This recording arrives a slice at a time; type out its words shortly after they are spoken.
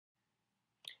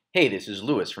Hey, this is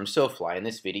Lewis from SoFly. In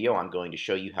this video, I'm going to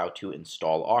show you how to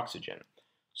install Oxygen.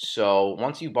 So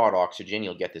once you bought Oxygen,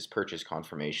 you'll get this purchase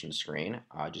confirmation screen.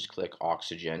 Just click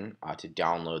Oxygen to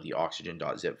download the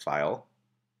oxygen.zip file.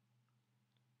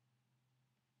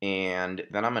 And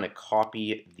then I'm going to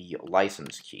copy the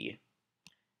license key.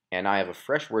 And I have a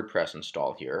fresh WordPress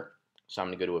install here. So I'm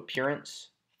going to go to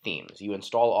Appearance, Themes. You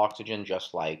install Oxygen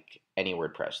just like any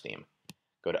WordPress theme.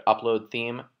 Go to Upload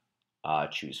Theme,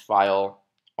 choose File,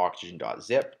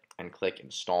 oxygen.zip, and click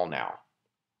Install Now.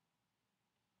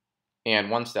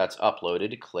 And once that's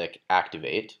uploaded, click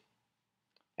Activate.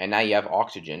 And now you have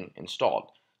Oxygen installed.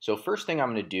 So first thing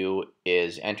I'm going to do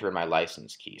is enter in my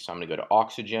license key. So I'm going to go to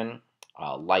Oxygen,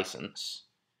 License,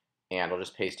 and I'll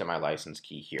just paste in my license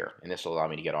key here. And this will allow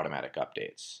me to get automatic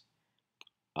updates.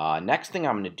 Next thing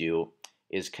I'm going to do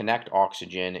is connect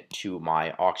Oxygen to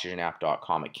my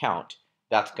oxygenapp.com account.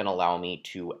 That's going to allow me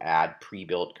to add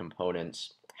pre-built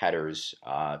components, headers,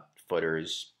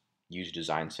 footers, use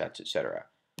design sets, etc.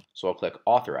 So I'll click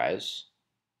Authorize,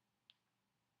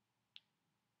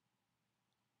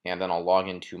 and then I'll log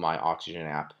into my Oxygen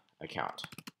app account.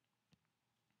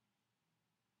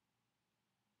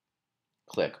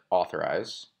 Click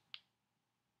Authorize.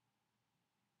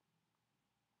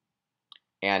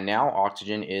 And now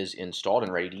Oxygen is installed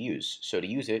and ready to use. So to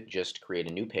use it, just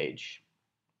create a new page.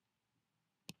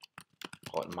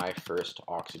 Call it My First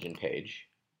Oxygen Page.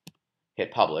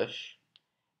 Hit Publish.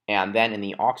 And then in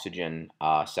the Oxygen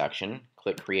section,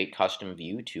 click Create Custom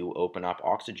View to open up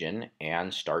Oxygen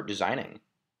and start designing.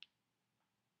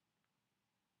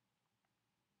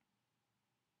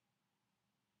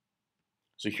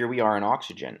 So here we are in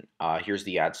Oxygen. Here's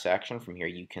the Add section. From here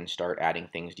you can start adding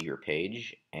things to your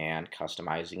page and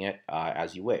customizing it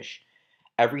as you wish.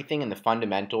 Everything in the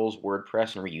Fundamentals,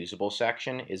 WordPress, and Reusable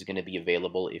section is going to be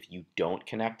available if you don't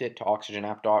connect it to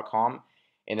oxygenapp.com.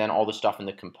 And then all the stuff in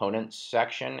the Components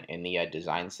section, in the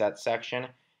Design Sets section,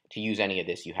 to use any of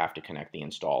this you have to connect the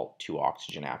install to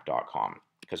oxygenapp.com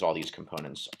because all these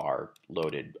components are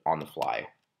loaded on the fly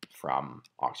from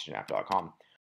oxygenapp.com.